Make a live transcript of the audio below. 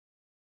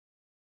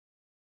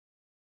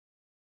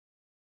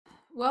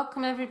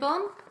welcome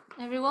everyone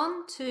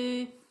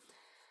to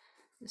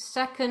the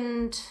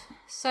second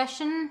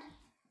session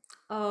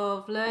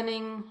of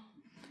learning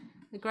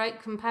the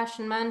Great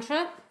Compassion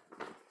Mantra,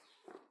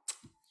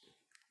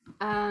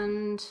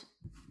 and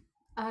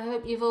I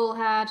hope you've all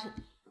had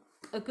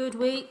a good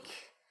week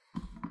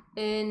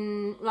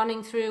in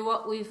running through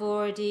what we've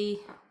already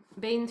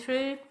been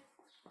through.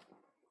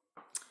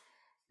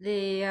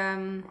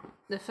 The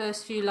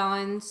first few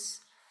lines.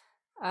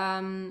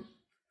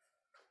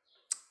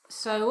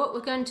 So what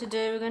we're going to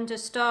do, we're going to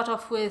start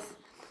off with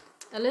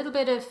a little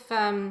bit of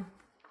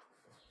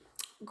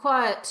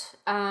quiet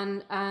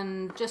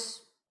and just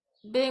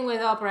being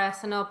with our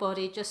breath and our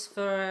body just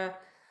for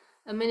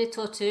a minute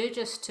or two,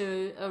 just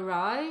to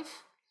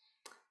arrive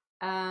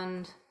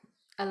and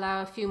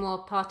allow a few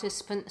more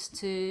participants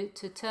to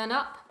turn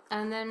up,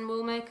 and then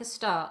we'll make a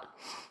start.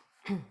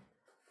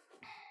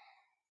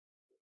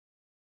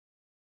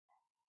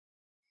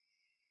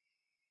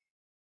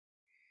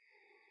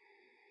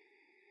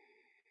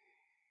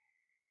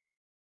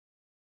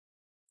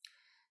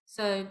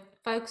 So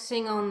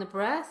focusing on the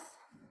breath,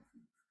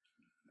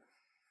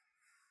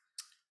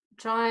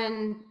 try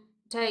and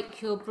take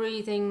your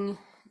breathing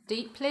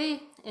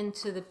deeply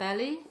into the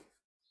belly,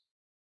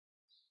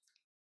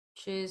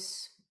 which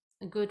is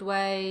a good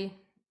way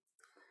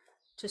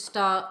to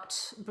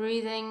start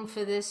breathing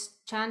for this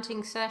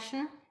chanting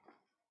session.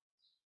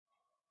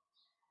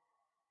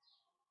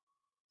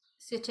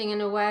 Sitting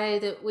in a way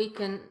that we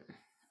can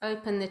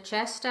open the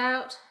chest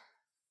out.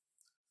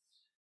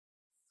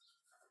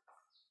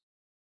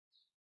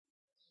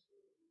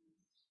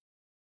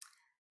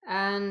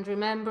 And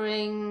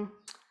remembering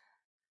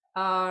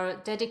our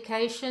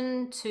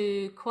dedication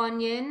to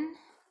Kuan Yin,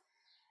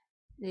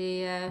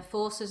 the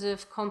forces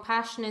of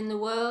compassion in the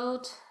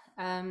world,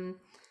 the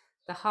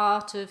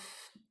heart of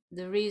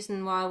the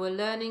reason why we're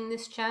learning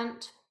this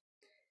chant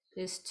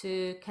is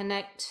to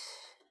connect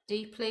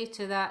deeply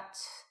to that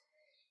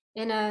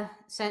inner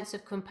sense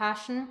of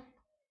compassion.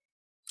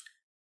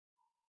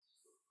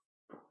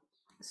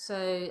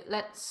 So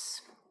let's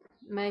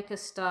make a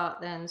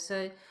start then.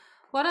 So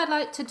what I'd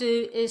like to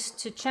do is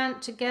to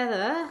chant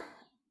together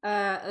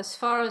as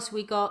far as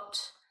we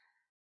got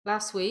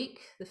last week,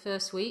 the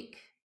first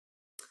week,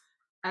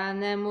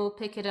 and then we'll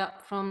pick it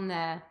up from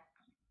there.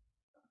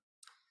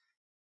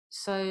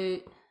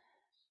 So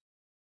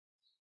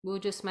we'll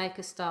just make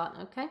a start,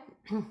 okay?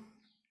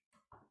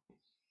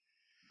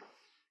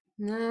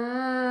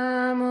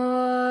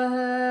 Namo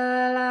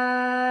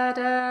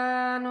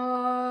Helada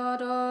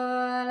Nodolaye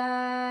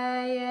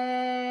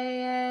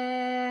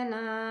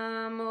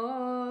Namo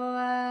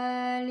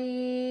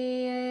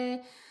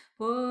Aliye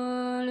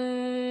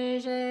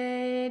Poluje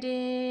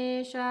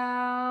Di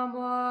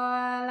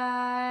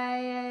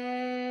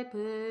Shabwalaye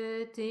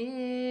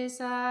Bodhisattva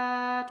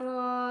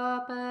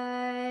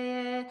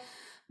Avalokiteshvara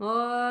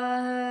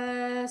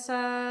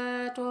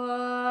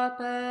Bodhisattva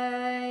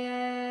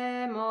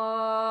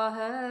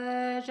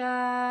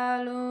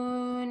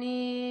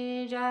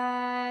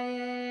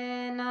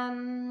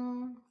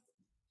Avalokiteshvara.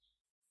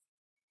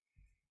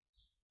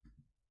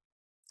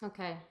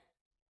 Okay,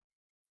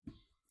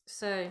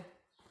 so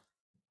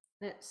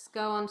let's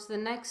go on to the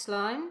next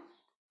line,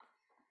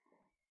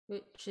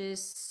 which is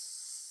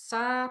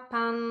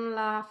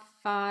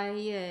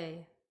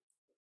Sapanlafaye.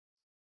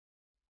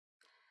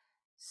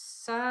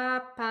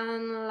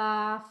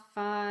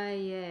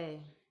 Sapanlafaye.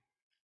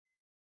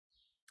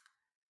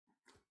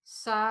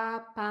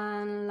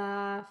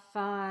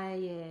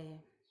 Sapanlafaye.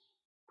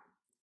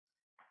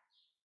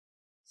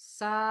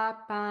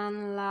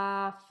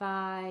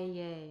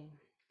 Sapanlafaye.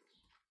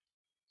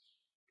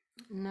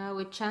 Now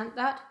we chant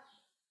that.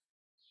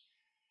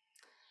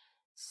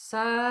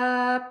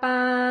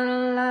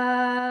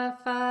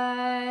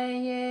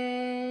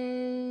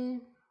 Sapanlafaye.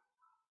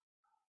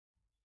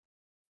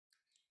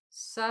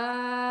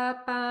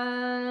 Sapanlafaye.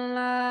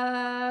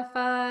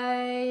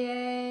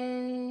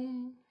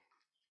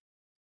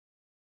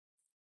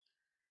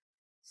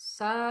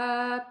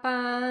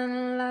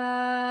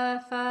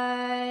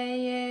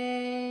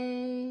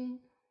 Sapanlafaye.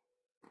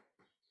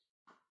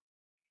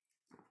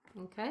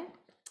 Okay,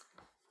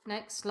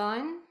 next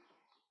line.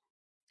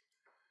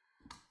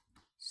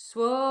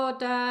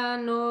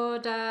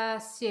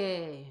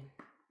 Swadanodasye.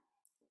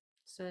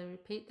 So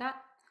repeat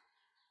that.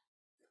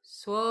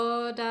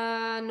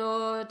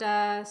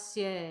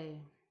 Swadanodasye.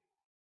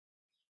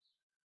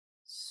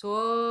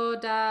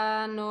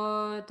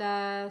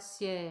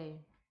 Swadanodasye.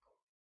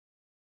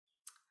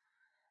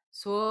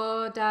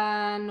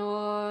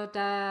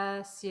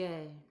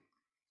 Swadanodasye.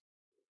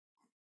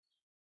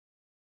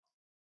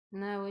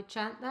 Now we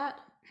chant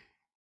that.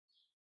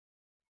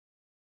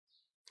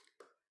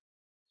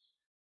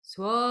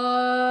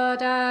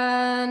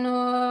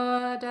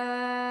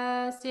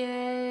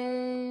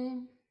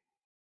 Swadanodasye.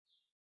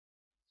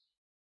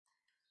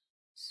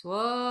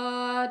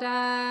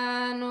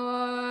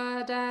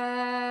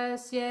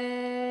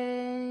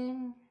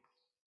 Swadanodasye.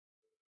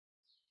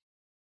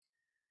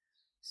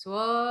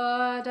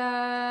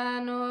 Swadanodasye.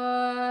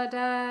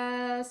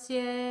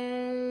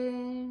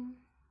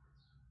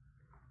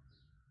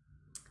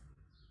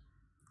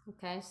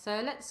 Okay, so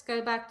let's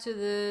go back to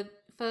the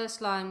first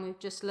line we've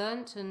just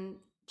learnt and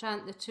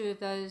chant the two of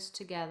those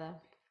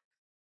together.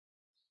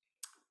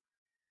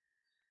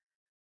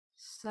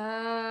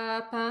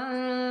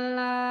 Sapan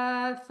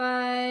la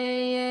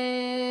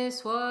faye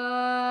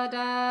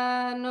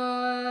swada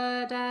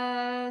nordasye.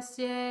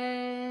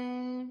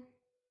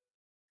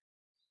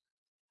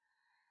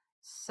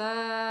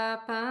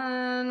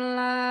 Sapan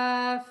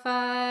la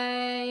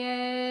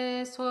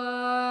faye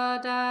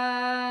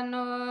swada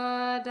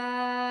nordasye.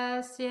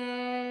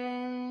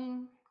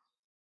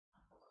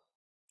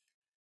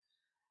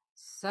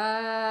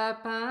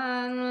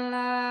 Sapan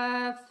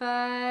la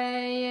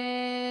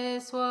faye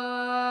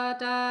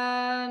swada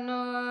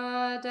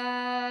nordasye.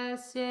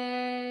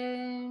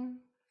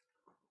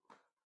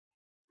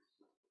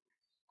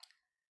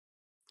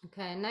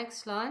 Okay,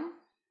 next line.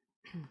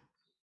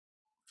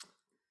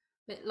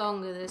 Bit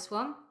longer this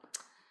one.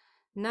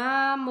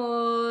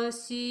 Namo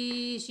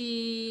si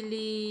ji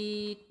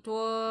li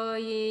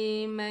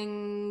tuoyi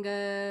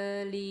mengaliye.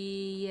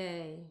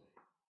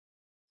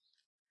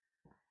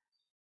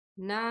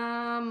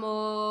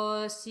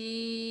 Namo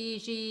si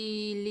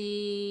ji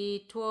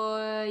li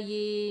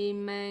tuoyi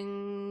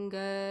mengaliye.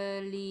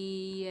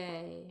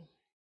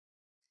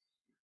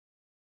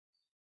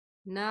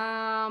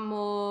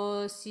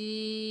 Namo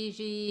si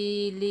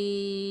ji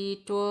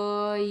li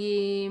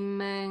tuoyi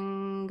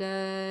mengaliye.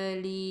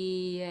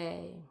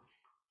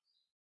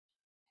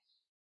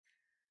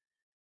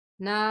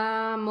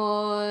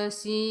 Namo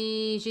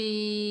si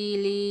ji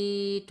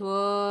li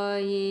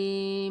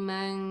tuoyi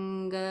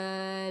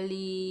mengaliye.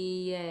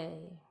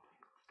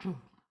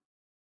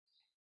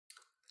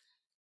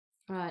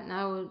 Right,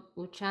 now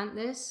we'll chant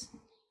this.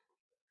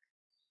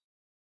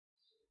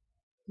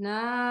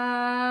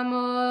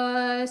 Namo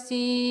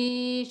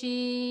si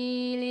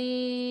ji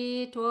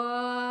li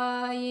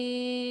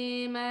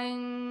tuoyi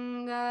mengaliye.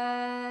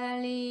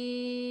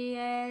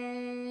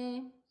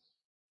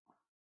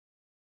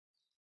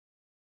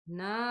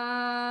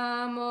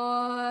 Namo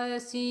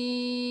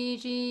si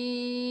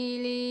ji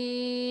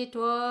li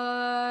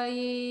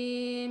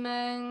tuoyi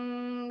mengaliye.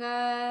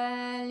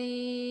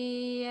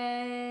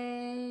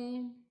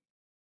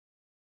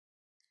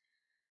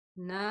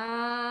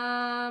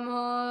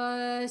 Namo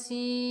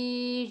si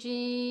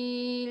ji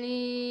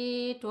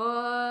li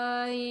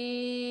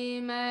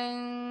tuoyi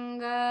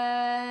mengaliye.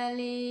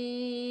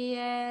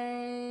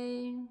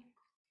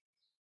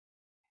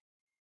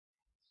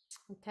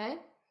 Okay.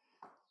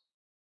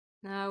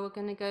 Now we're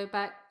going to go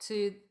back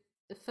to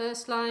the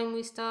first line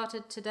we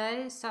started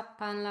today,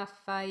 Sapan la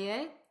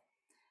faye,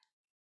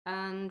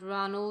 and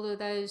run all of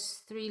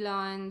those 3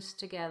 lines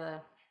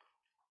together.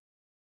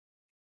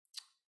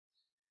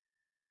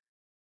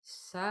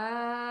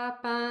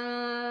 Sapan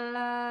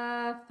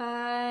la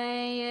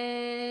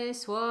faye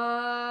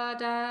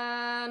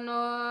swada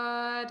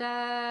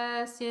nordasye.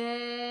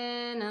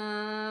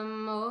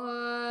 Namo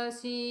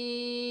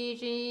si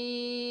ji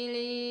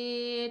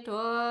li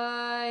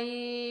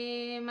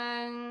tuoyi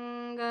mengaliye.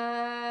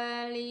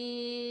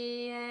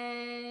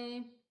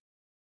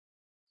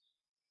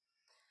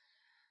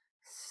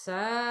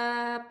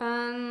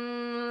 Sapan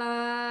la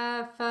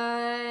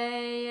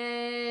faye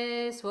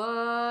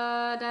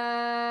swada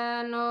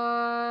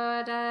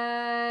nordasye.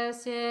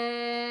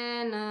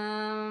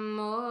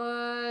 Namo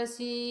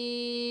si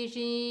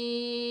ji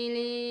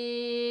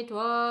li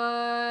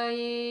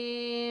tuoyi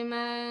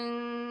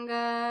mengaliye.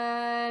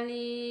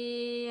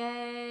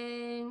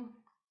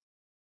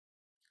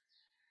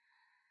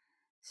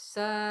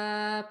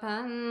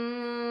 Sapan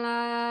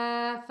la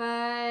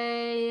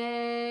faye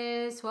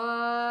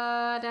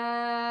swada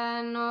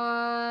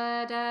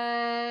nordasye.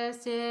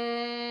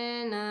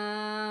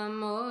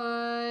 Namo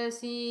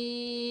si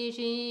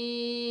ji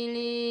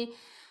li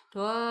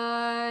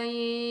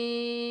tuoyi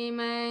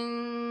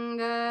mengaliye.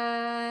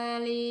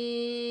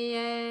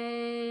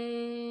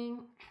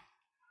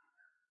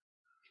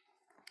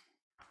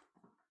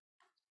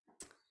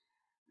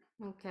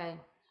 Okay,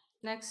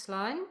 next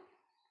line.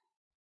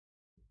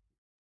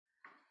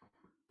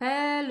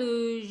 Pelu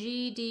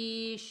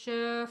jidi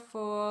she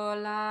for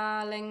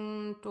la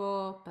ling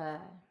torpe.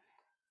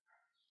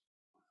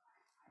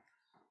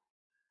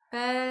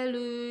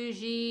 Pelu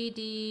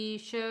jidi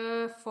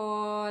she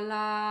for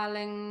la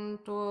ling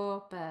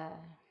torpe.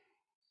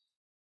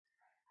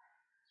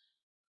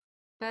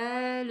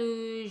 Pelu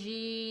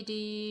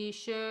jidi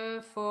she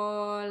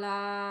for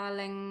la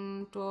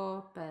ling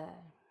torpe.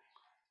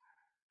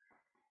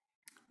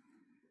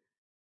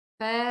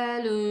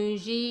 Pelu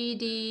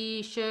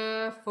jidi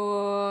she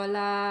for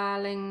la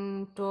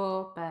ling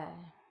torpe.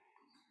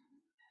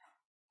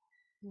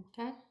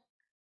 Okay.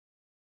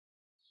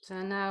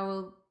 So now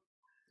we'll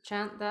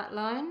chant that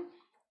line.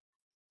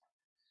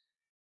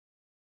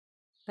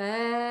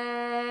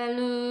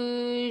 Pelu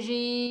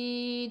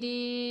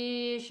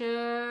jidi she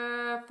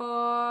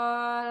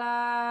for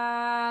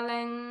la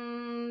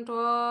ling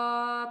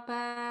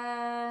torpe.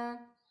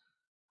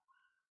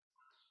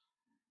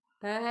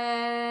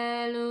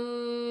 Pelu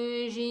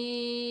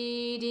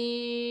jidi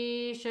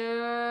she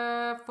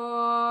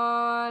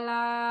for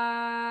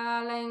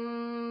la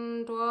ling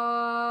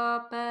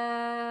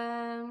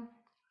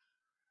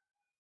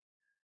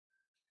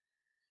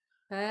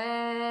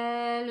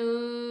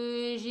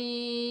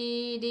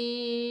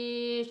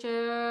di shi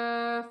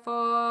fo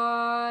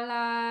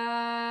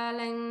la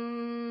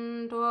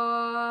ling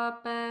duo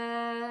pe.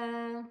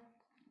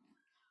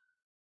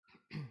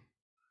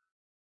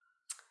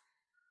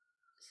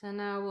 So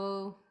now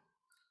we'll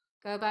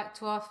go back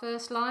to our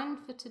first line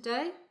for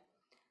today.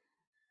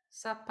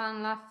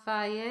 Sapan la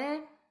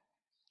faye,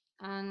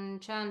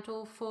 and chant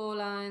all 4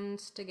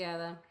 lines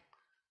together.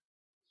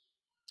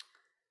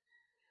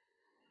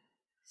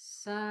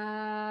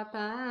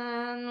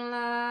 Sapan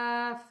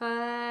la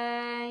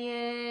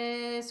faye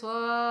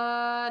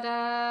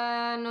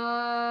swada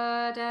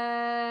no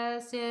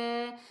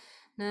dasye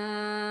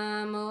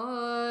namo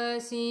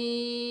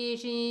si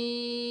ji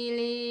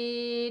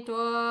li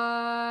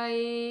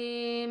doi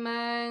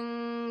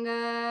mangali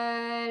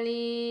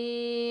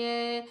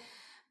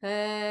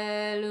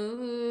pelu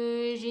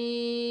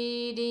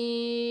ji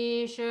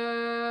di shi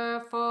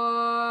fo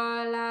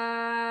la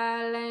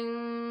leng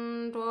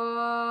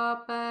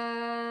duo pe.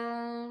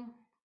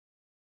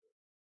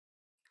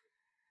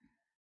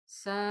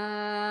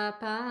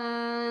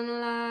 Sapan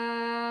la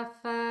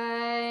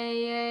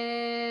faye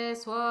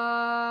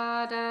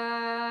swada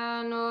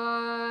no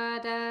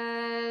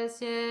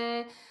dasye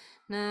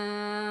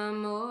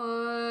namo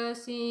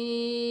si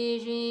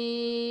ji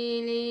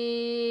li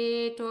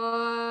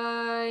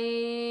doi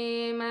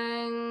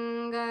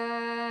mangali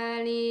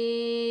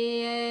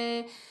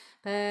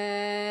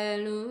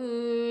pelu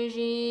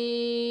ji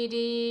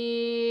di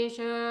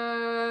shi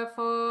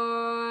fo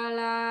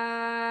la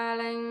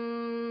leng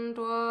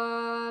duo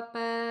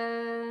pe.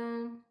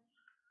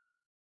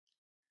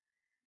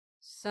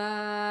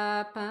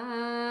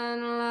 Sapan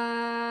la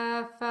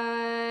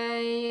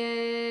faye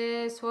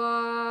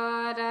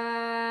swada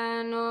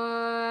no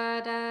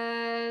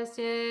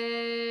dasye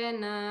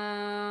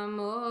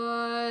namo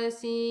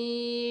si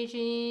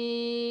ji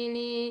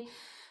li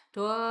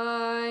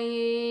doi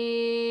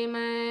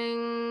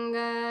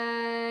mangali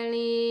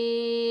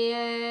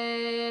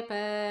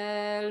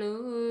pelu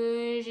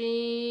ji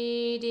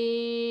di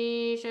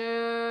shi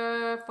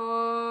fo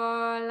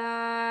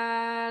la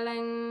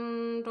leng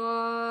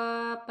duo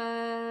pe.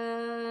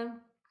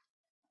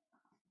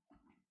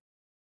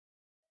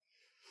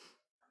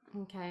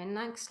 Okay,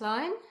 next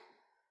line.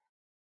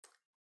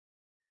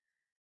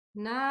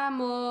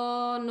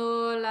 Namo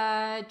no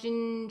la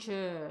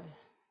jinju.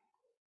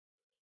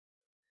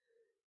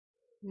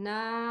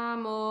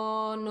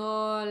 Namo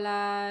no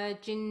la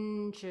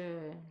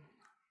jinju.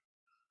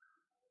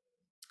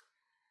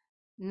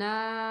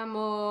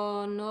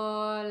 Namo no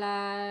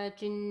la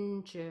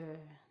jinju.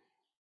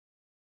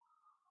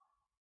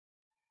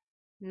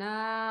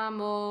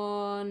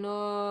 Namo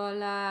no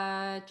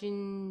la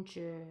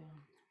jinju.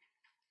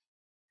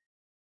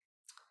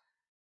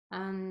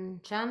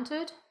 And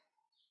chanted.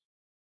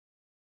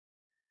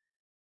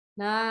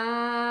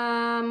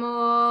 Namo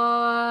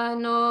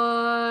no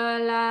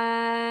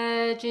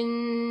la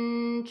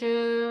jinju.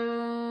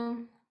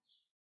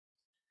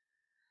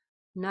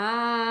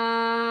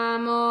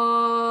 Namo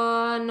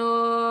no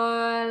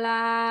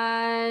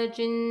la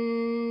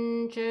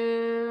jinju.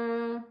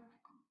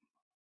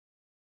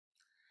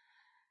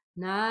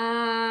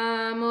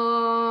 Namo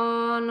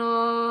no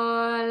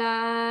la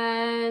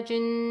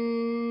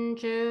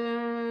jinju.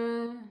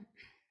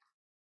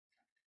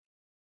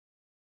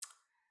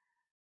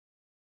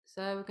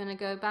 So we're going to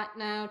go back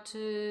now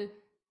to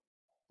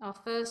our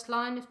first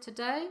line of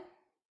today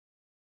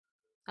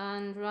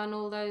and run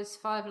all those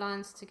 5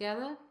 lines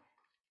together.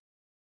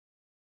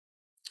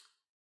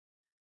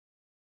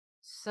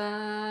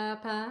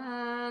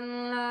 Sapan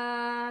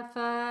la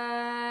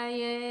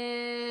faye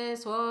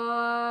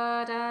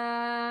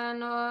swada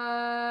no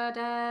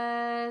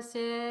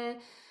dasye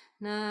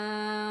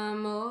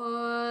namo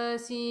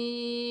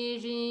si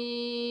ji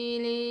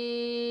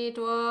li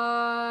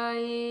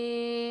doi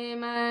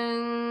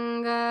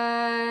mangali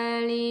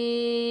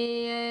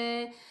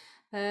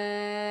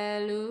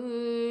pelu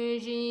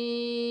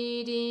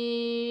ji di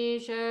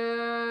shi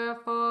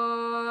fo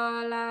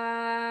la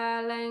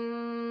leng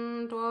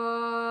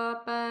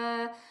duo pe.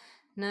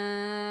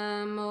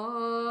 Namo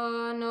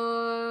no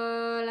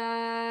la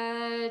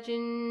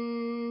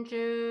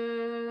jinju.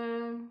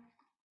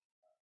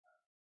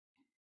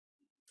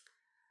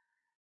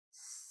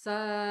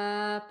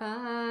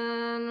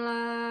 Sapan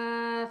la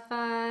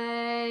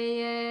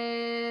faye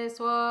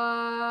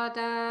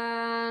swada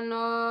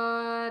no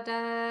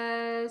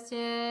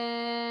dasye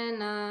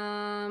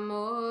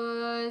namo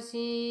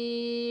si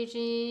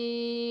ji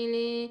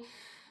li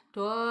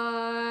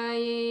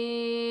doi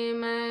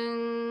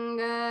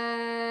mangali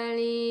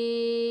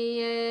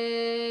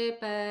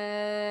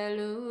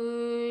pelu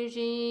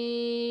ji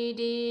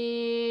di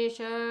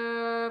shi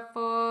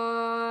fo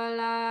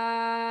la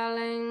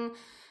leng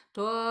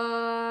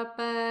duo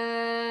pe.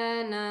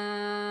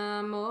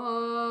 Namo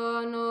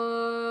no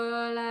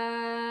la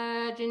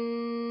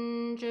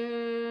jinju.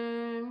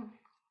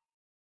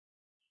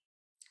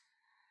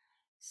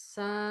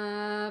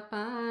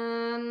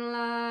 Sapan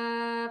la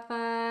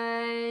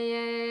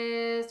faye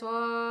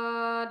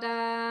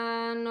swada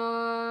no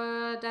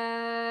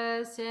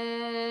dasye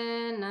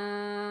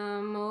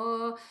namo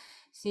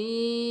si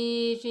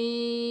ji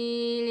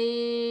li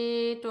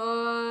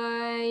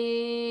doi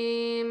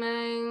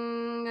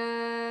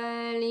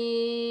mangali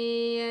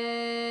e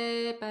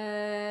pa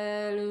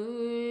lu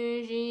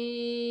ji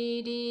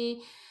di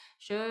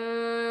je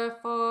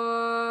fo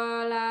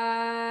la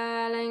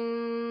ling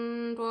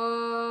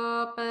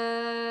duo pa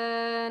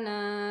na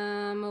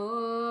mo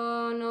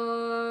no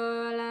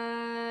la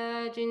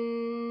jin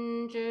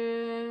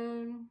jun.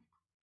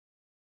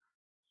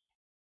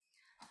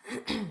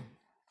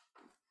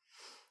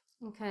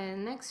 Okay,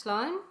 next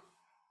line.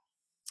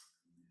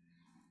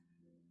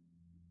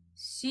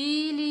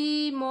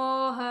 Sili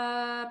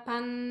moha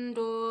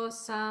pando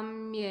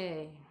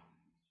samye.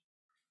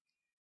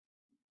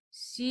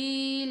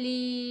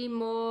 Sili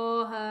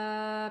moha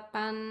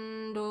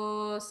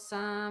pando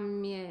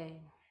samye.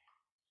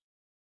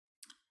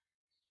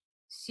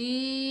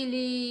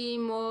 Sili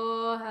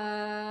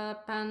moha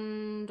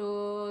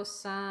pando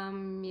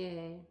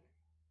samye.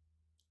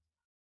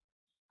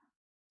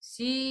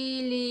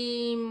 Sili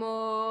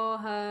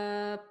moha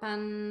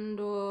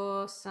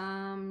pando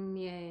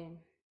samye.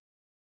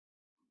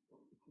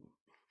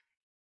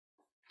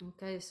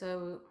 Okay, so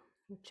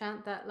we'll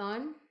chant that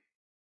line.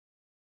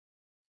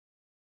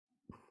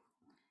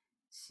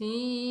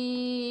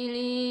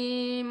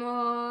 Sili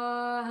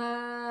moha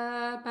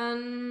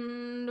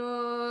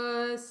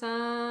pando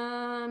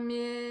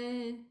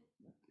samye.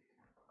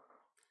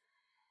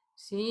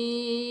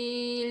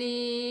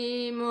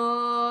 Sili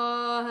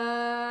moha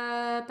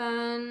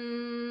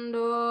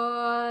pando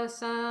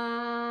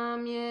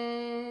samye.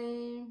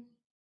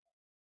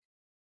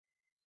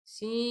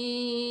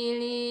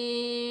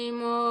 Sili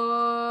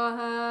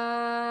moha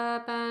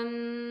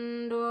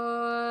pando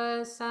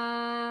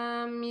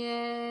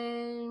samye.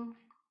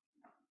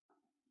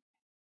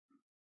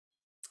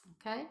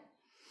 Okay,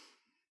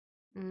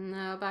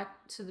 now back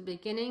to the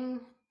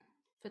beginning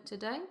for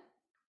today.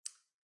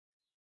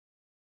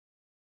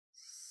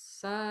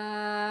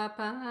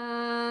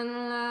 Sapan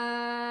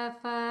la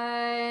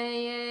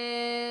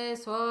faye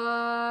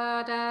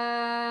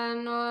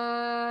swadan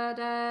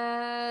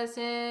oda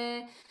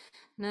se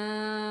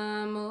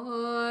namo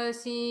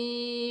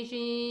si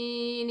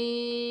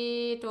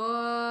jini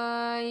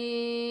toi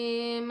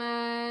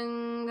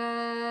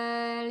mangali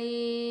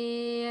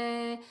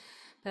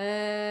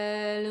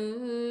pelu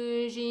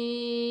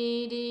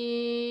jidi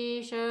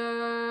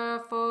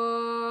shafo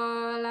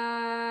la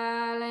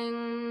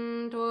ling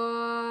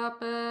tuo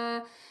pe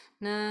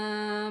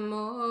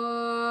namo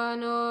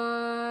no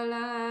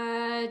la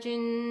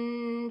jin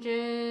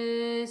je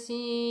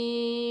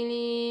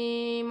sili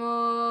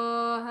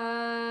moha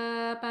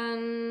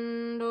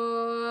pando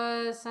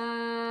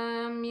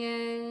samye.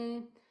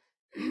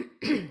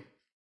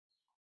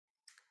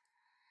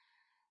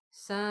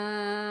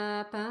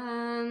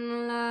 Sapan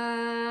la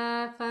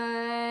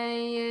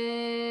faye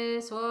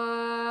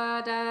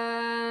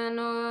swadan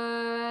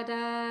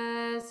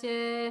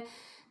odasye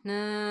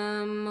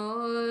namo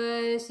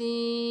si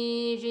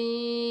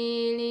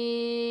jili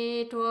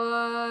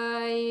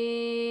toi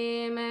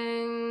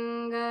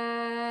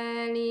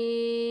mangali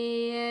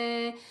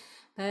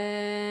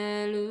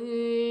pelu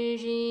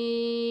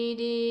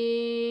jidi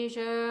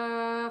je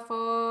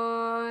fo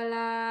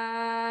la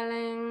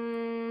ling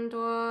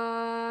tuo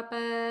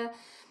pe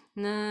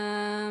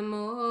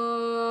namo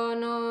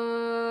no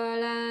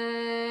la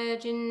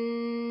jin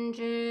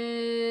je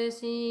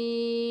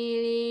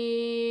sili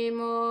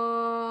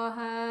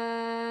moha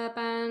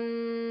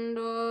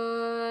pando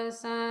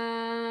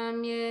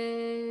samye.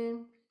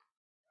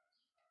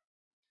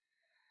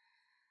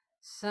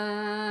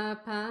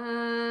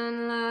 Sapan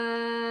la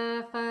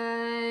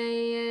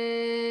faye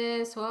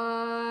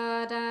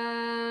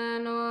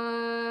swadan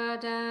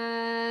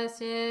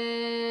odasye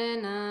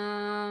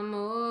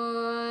namo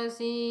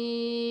si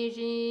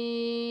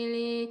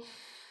jili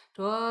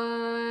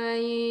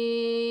toi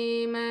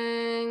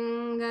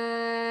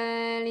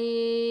mangali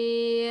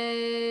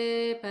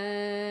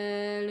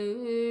pelu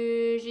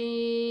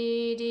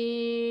jidi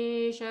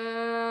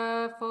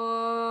shafo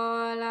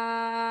la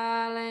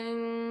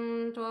ling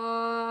tuo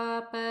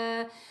pe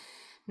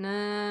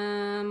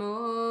namo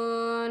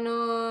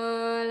no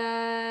la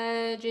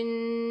jin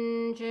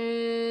je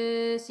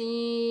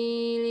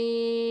sili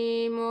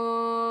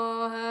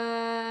moha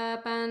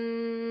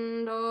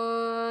pando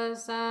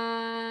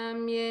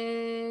samye.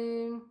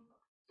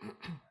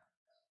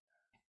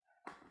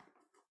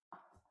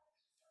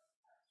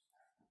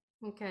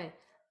 Okay,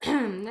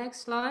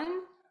 next line.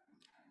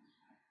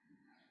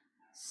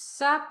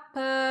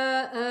 Sapa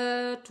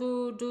tu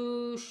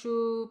du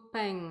shu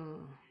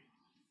peng.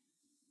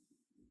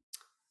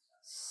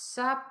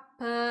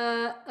 Sapa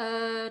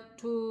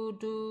tu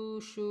du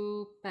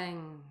shu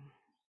peng.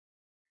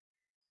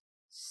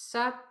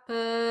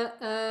 Sapa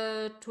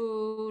tu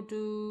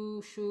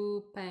du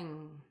shu peng.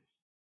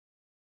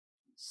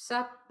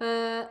 Sapa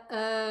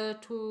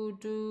tu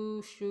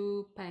du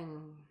shu peng.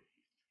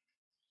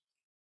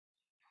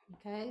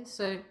 Okay,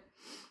 so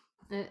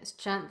let's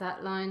chant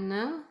that line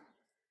now.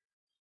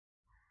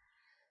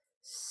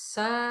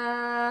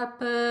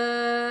 Sapa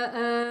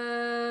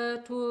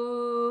tu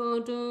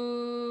du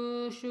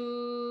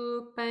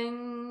shu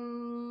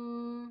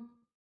peng.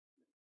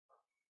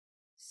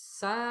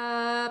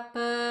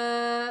 Sapa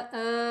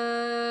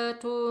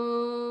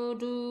to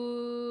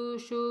du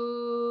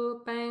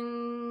shu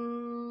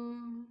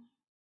peng.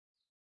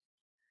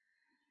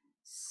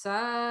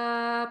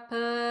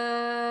 Sapa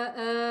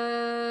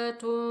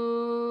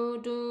to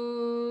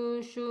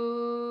du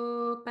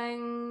shu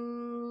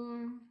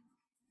peng.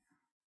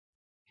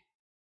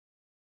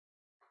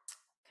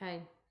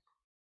 Okay,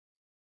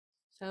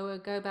 so we'll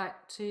go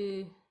back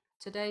to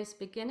today's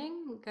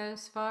beginning. We'll go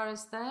as far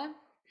as there.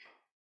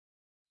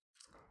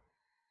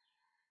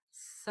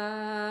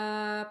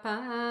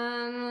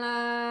 Sapan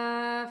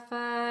la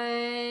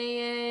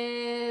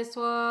fai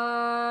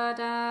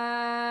swadano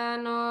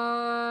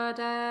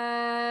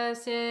da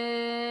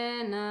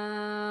se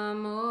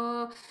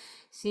namo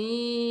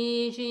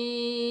si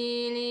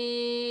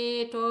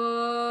jili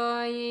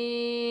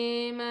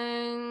toi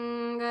mangali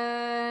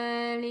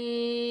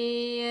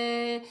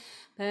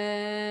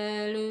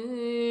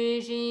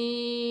peluji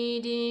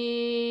di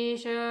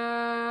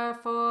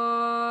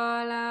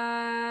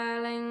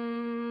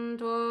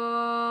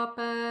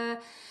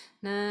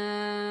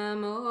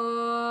Namo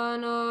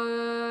no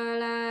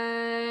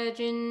la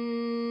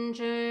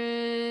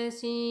ginger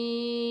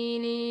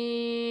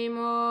sili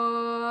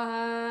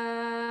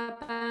moha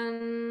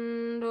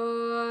pando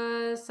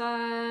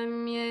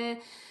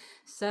samye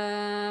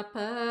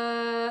sapa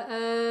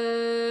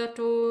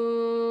to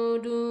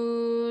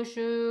du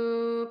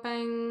shu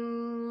peng.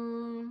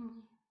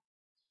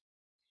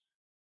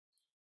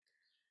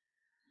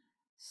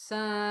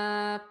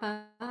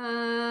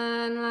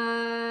 Sapan la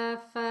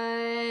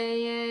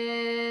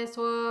fai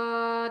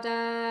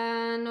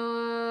swadano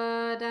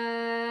da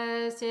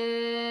se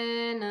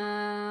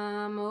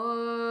namo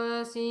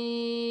si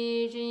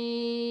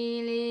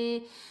jili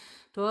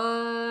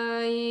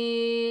toi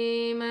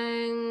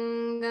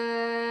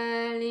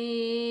mangali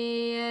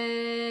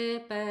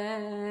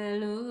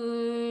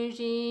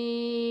peluji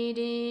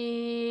di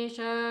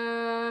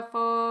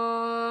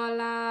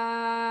shafola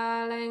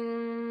leng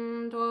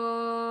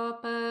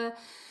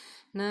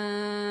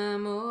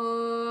Namo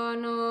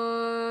no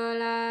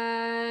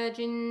la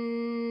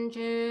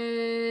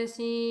ginger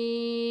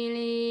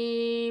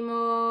sili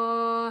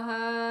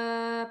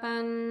moha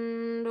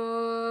pando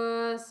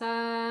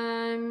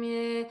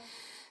samye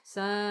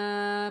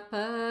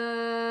sapa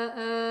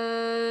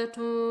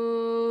to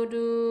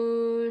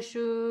du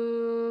shu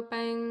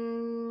peng.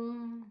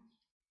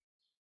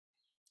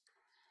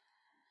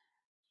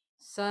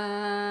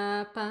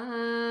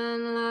 Sapan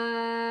la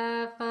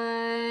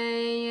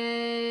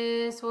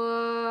fai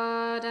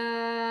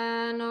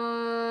swadano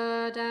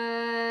da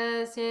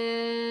se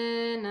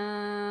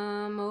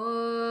namo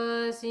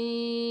si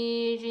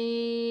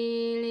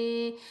jili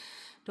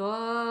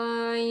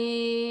toi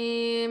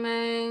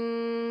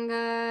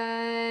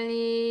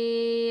mangali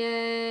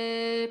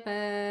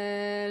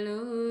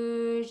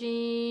peluji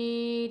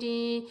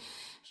di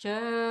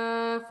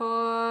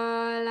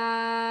shafola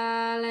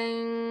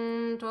leng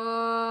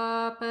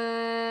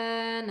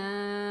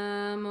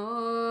Namo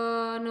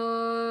no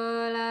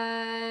la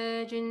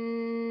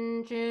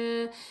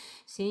ginger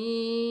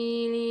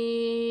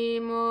sili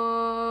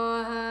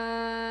moha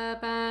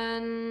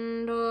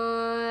pando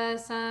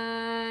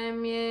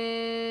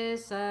samye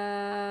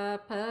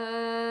sapa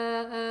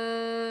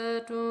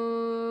to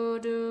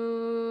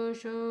du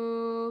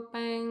shu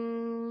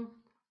peng.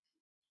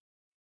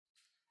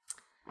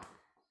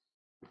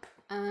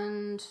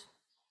 And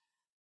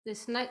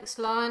this next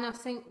line I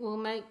think will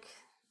make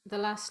the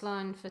last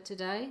line for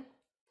today.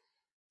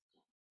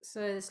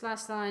 So this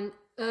last line,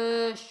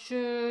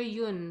 shi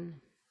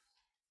yun,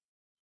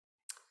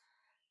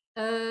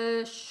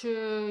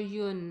 shi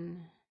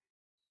yun,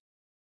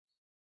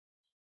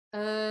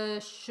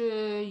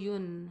 shi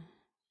yun,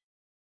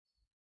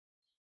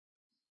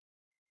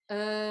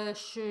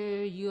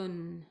 shi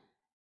yun.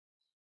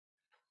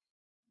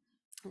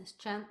 Let's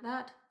chant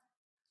that.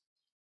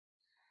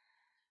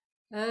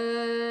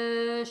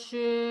 Shi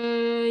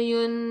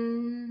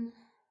yun,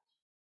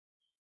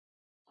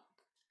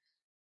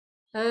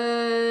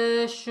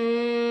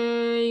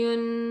 shi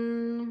yun,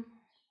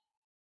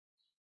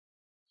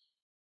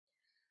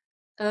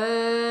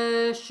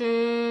 shi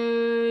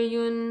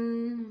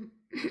yun.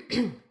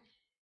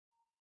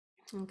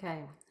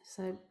 Okay,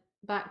 so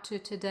back to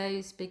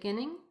today's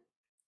beginning.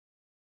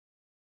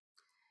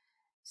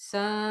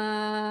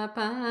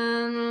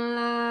 Sapan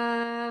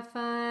la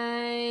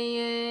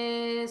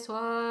fai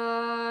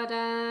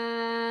swadano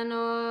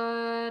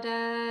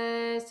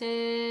da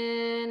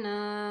se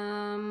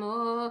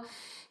namo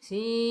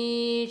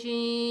si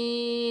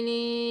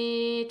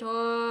jili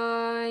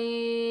toi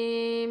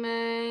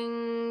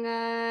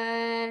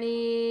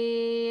mangali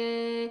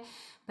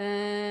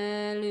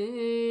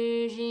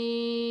peluji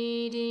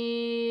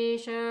di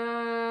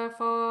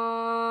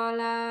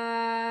shafola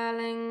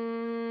leng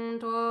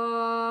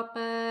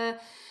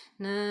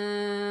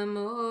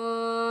Namo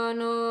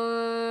no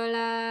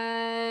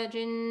la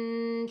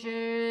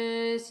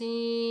ginger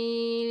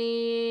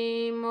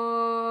sili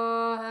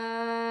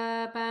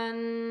moha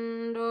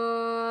pando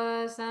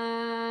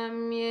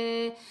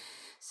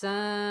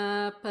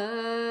Sapa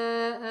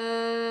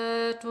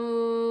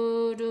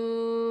tu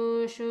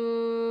du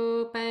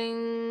shu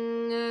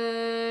peng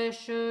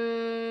shu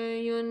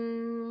yun.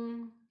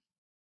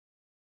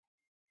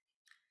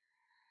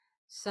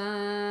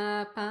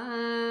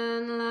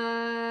 Sapan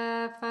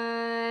la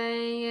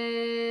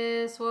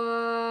fai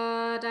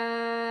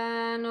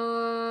swadan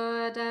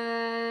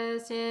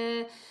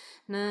odasye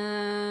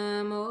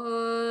namo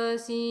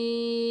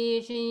si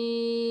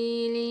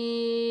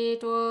shili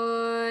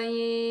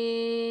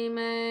toyi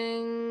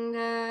mangali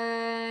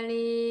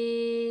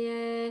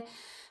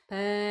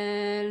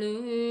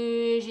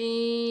peluji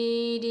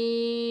di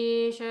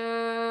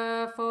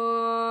shafo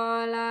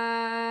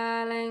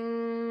la leng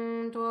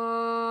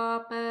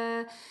tuope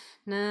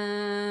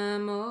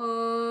Namo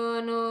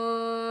no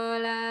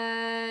la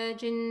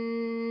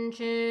jin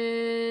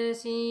chi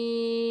si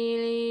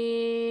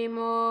li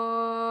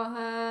mo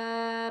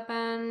ha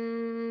pan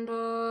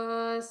do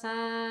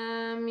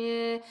sam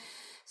ye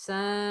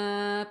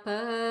sa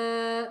pa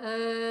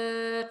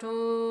tu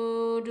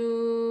du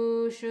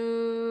shu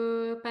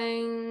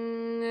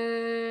peng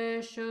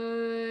shu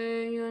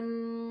yun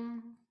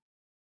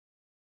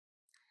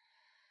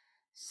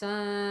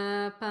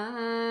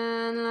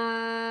Sapan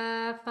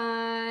la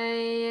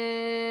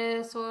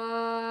fai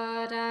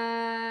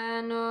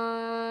swadan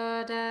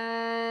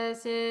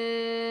odasye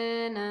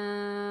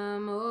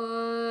namo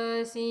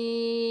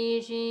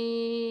si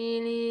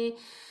shili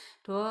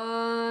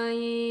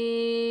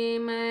toyi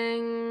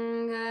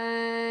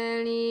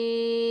mangali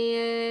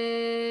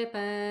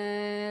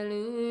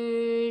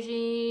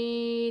peluji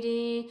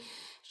di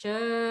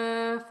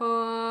shafo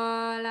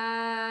la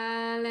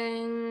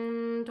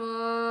leng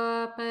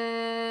tuope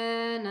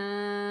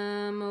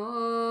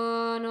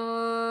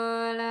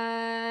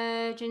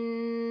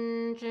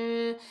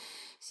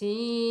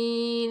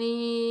Si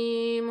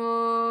li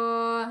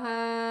mo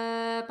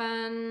ha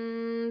pan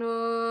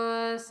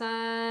do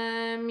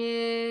sam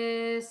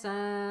ye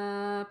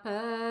sa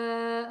pa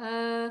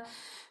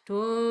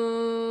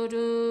tu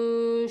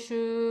du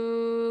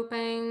shu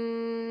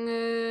peng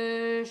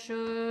shu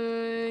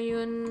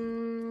yun.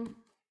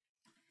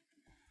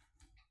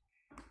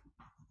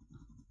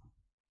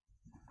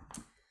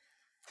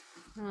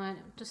 Right,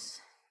 I've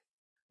just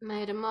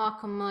made a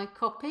mark on my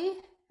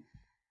copy.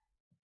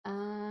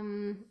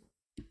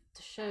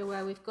 To show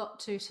where we've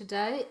got to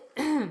today.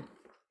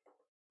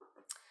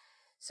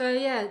 So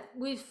yeah,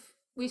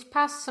 we've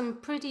passed some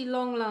pretty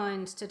long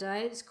lines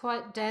today. It's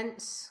quite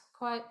dense,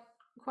 quite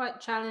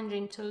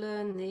challenging to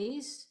learn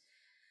these.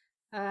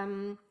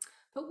 But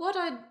what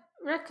I'd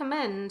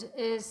recommend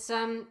is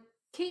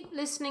keep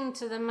listening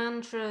to the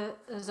mantra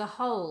as a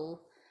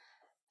whole,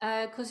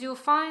 because you'll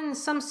find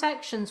some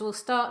sections will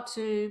start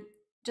to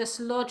just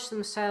lodge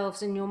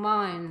themselves in your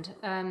mind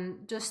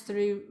just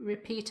through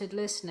repeated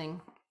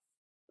listening.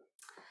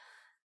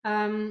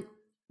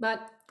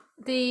 But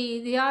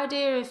the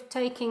idea of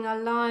taking a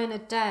line a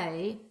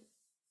day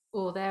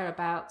or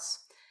thereabouts,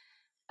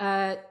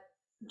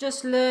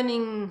 just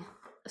learning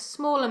a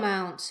small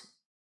amount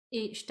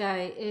each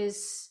day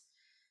is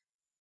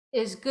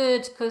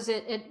good, because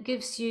it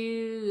gives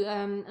you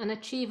an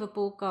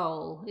achievable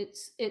goal.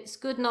 It's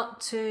good not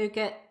to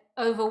get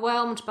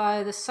overwhelmed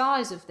by the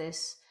size of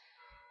this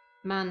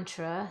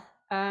mantra,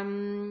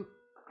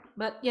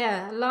 but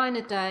yeah, a line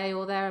a day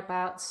or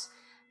thereabouts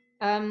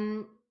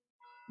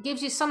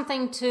gives you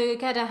something to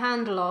get a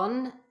handle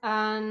on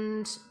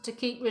and to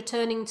keep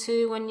returning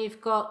to when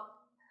you've got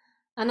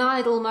an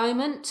idle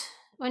moment,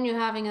 when you're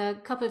having a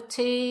cup of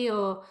tea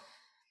or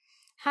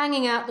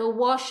hanging out the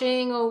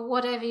washing or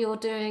whatever you're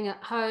doing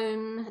at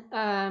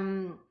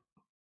home.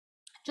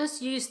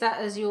 Just use that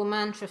as your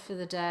mantra for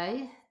the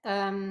day,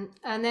 and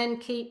then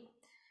keep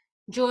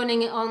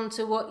joining it on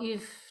to what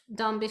you've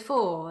done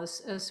before,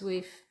 as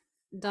we've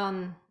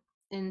done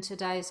in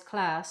today's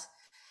class.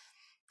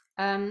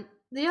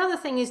 The other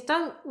thing is,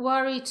 don't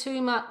worry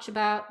too much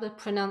about the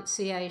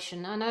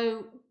pronunciation. I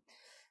know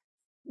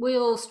we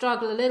all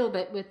struggle a little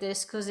bit with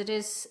this because it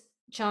is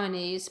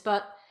Chinese,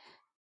 but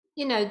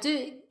give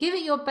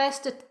it your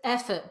best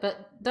effort,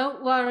 but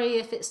don't worry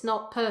if it's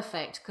not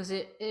perfect, because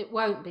it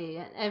won't be,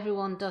 and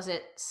everyone does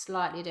it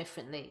slightly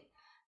differently.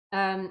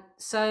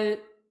 So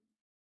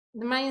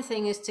the main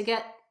thing is to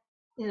get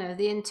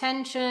the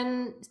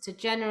intention to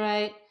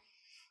generate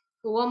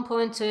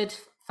one-pointed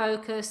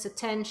focus,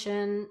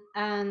 attention,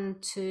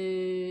 and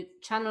to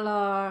channel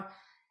our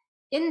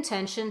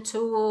intention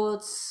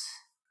towards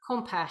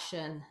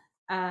compassion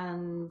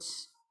and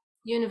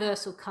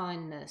universal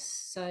kindness.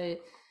 So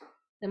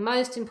the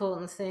most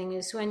important thing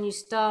is, when you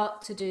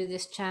start to do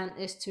this chant,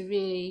 is to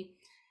really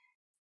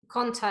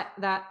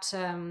contact that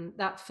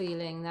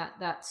feeling,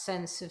 that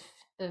sense of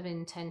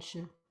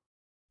intention.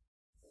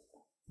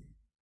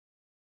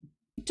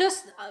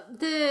 Just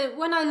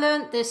when I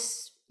learned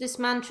this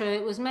mantra,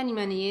 it was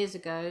many years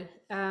ago.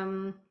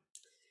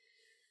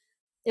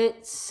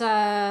 It's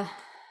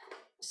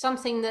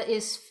something that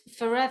is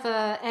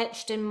forever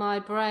etched in my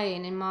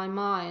brain, in my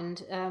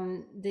mind.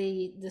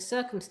 The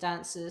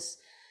circumstances.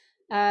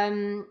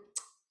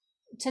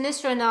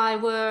 Tanisra and I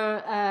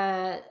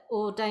were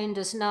ordained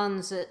as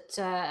nuns at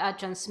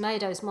Ajahn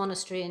Sumedho's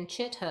monastery in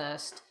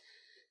Chithurst.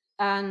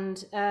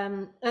 And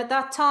at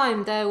that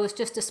time, there was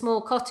just a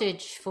small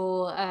cottage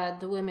for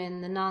the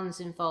women, the nuns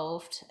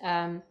involved.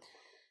 And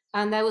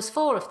there was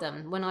 4 of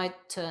them when I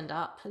turned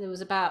up. There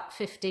was about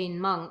 15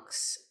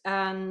 monks.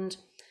 And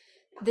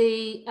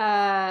the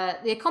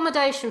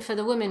accommodation for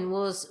the women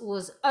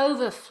was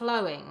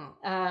overflowing.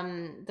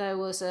 There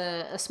was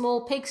a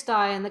small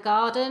pigsty in the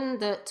garden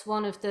that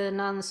one of the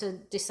nuns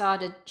had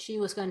decided she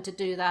was going to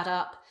do that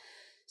up.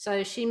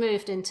 So she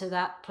moved into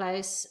that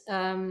place.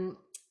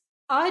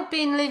 I'd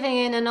been living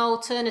in an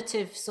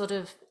alternative sort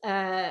of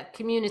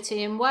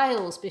community in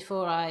Wales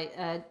before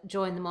I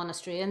joined the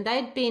monastery, and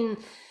they'd been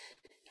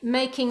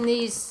making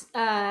these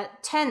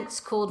tents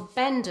called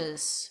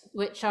benders,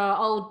 which are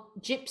old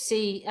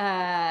gypsy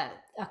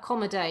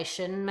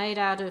accommodation made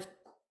out of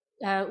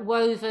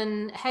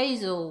woven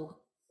hazel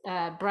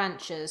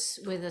branches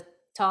with a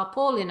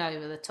tarpaulin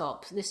over the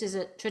top. This is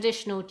a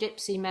traditional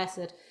gypsy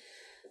method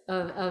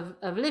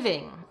of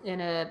living in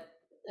a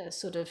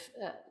sort of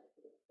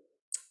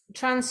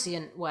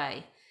transient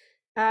way.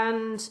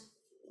 And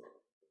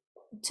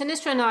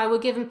Tanisra and I were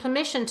given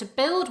permission to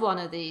build one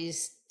of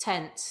these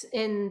tents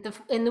in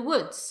the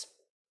woods.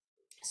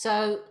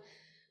 So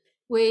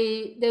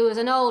there was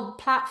an old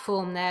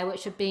platform there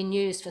which had been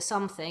used for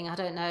something. I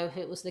don't know if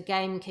it was the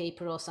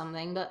gamekeeper or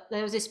something, but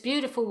there was this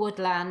beautiful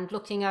woodland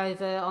looking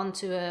over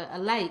onto a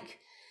lake.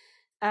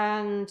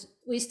 And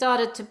we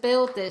started to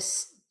build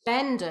this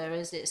bender,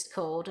 as it's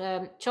called,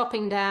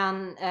 chopping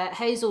down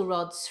hazel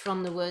rods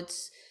from the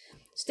woods,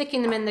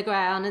 sticking them in the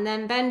ground and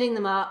then bending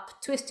them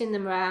up, twisting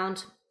them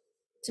round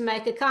to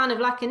make a kind of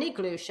like an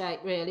igloo shape,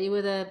 really,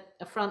 with a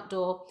front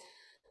door,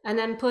 and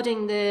then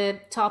putting the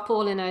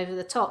tarpaulin over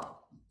the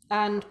top.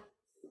 And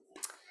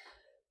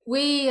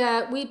we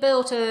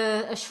built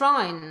a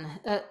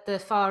shrine at the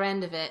far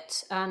end of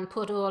it and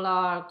put all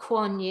our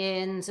Kuan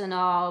Yins and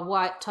our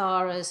white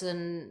taras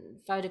and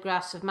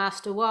photographs of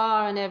Master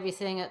Wa and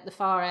everything at the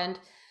far end.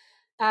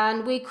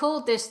 And we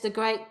called this the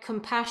Great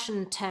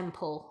Compassion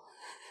Temple,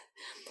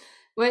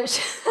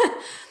 which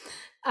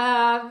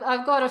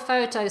I've got a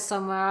photo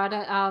somewhere.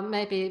 I'll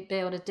maybe be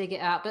able to dig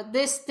it out. But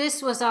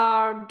this was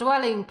our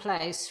dwelling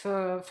place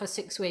for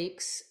 6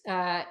 weeks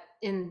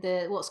in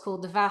what's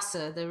called the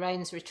Vasa, the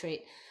Rains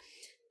Retreat.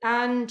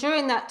 And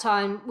during that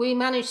time, we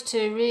managed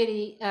to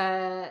really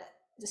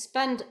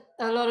spend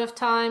a lot of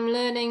time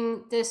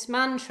learning this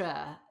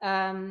mantra.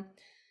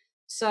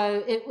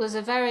 So it was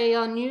a very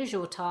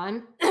unusual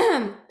time.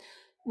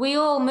 We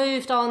all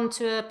moved on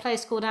to a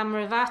place called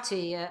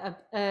Amaravati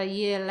a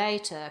year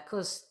later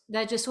because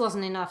there just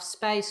wasn't enough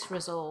space for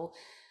us all.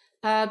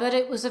 But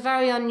it was a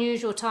very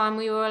unusual time.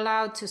 We were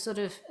allowed to sort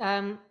of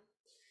kind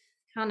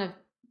of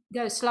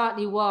go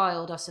slightly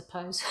wild, I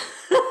suppose.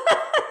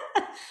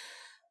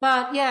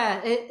 But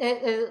yeah,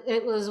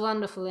 it was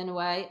wonderful in a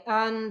way.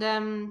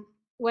 And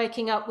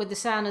waking up with the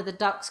sound of the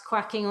ducks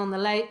quacking on the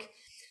lake.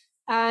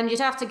 And you'd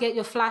have to get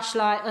your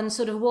flashlight and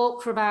sort of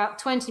walk for about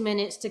 20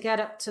 minutes to get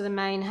up to the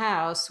main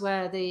house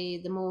where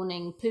the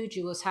morning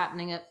puja was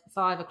happening at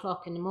 5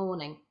 o'clock in the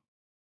morning.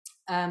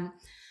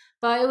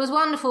 But it was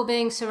wonderful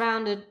being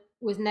surrounded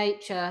with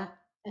nature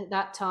at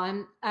that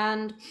time.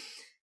 And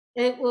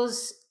it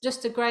was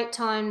just a great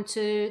time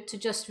to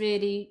just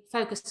really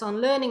focus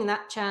on learning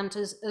that chant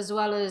as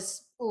well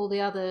as all the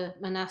other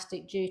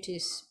monastic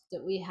duties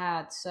that we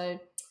had. So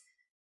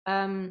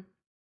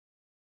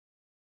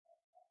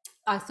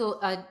I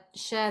thought I'd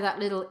share that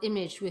little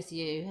image with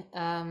you.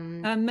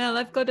 Mel,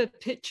 I've got a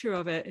picture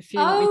of it if you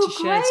want me to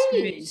share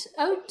screen.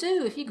 Oh,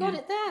 do, if you got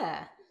it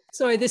there.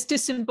 Sorry, this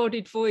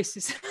disembodied voice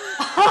is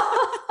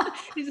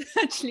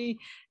actually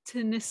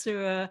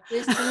Tanisra.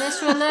 There's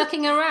Tanisra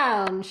lurking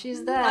around.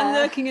 She's there. I'm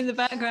lurking in the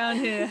background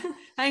here.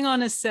 Hang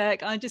on a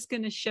sec. I'm just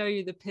going to show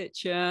you the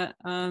picture.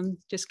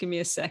 Just give me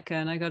a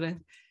second. I got to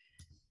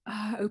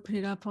open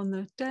it up on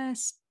the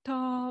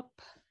desktop.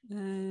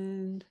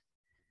 And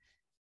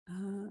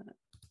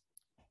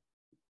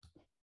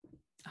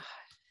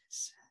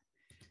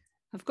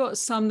I've got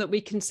some that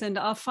we can send.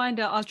 I'll find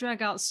out. I'll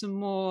drag out some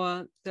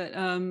more that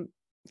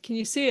can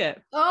you see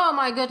it? Oh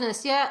my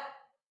goodness, yeah.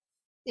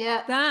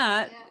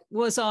 That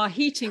was our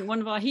heating,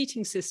 one of our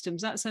heating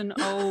systems. That's an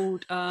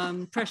old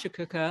pressure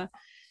cooker,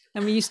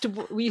 and we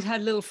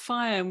had a little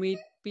fire, and we'd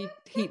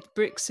heat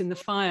bricks in the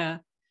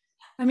fire.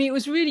 I mean, it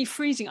was really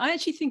freezing. I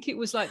actually think it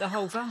was like the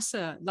whole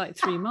Vasa, like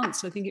 3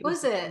 months. I think it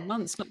was it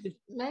months, not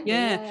maybe,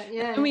 yeah.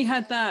 And we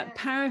had that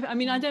paraffin. I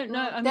mean, I don't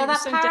know. I mean,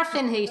 that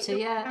paraffin heater,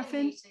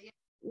 paraffin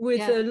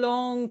with a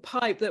long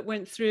pipe that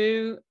went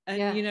through,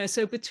 and you know,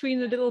 so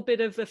between a little bit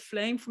of the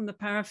flame from the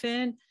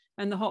paraffin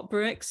and the hot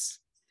bricks.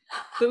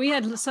 But we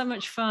had so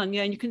much fun,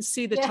 and you can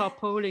see the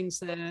tarpaulins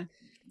there.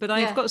 But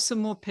I've got some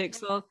more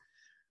pics.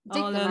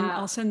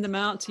 I'll send them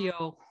out to you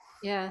all.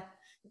 Yeah.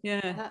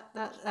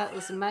 That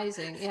was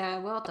amazing. Yeah,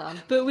 well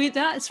done. But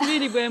that's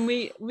really when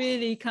we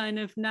really kind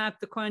of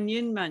nabbed the Kuan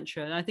Yin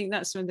mantra, and I think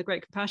that's when the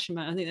Great Compassion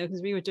mantra. I think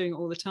because we were doing it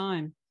all the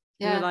time.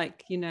 We were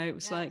like, you know, it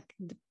was like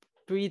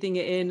breathing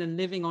it in and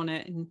living on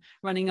it and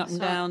running up and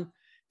down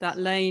that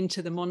lane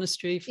to the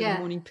monastery for the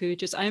morning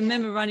pujas. I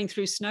remember running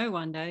through snow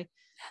one day,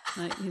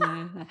 like, you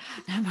know,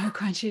 Namo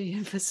Kuan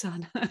Yin for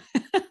sun.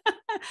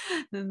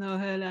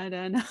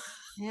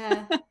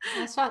 Yeah,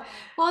 that's right.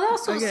 Well,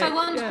 that's what's so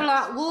wonderful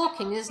about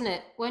walking, isn't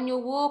it? When you're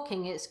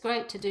walking, it's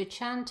great to do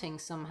chanting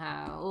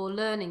somehow or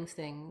learning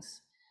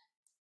things.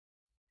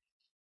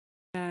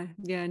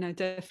 Yeah, no,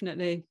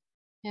 definitely.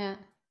 Yeah,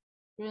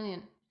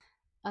 brilliant.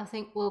 I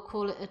think we'll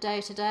call it a day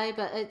today,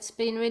 but it's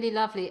been really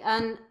lovely.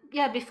 And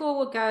yeah,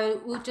 before we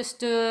go, we'll just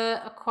do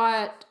a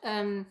quiet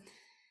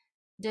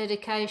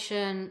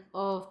dedication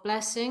of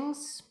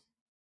blessings.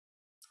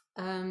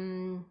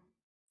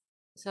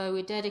 So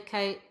we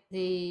dedicate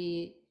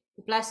the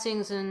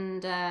blessings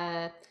and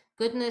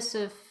goodness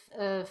of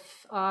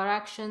our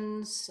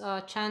actions,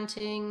 our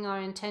chanting, our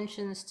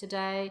intentions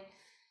today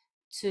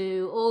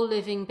to all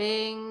living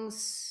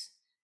beings,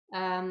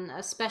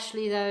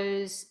 especially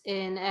those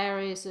in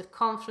areas of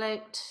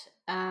conflict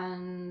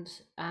and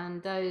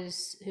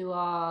those who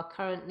are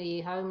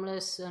currently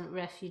homeless and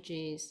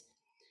refugees.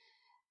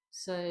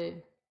 So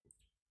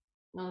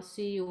I'll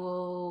see you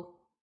all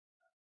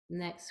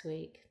next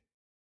week.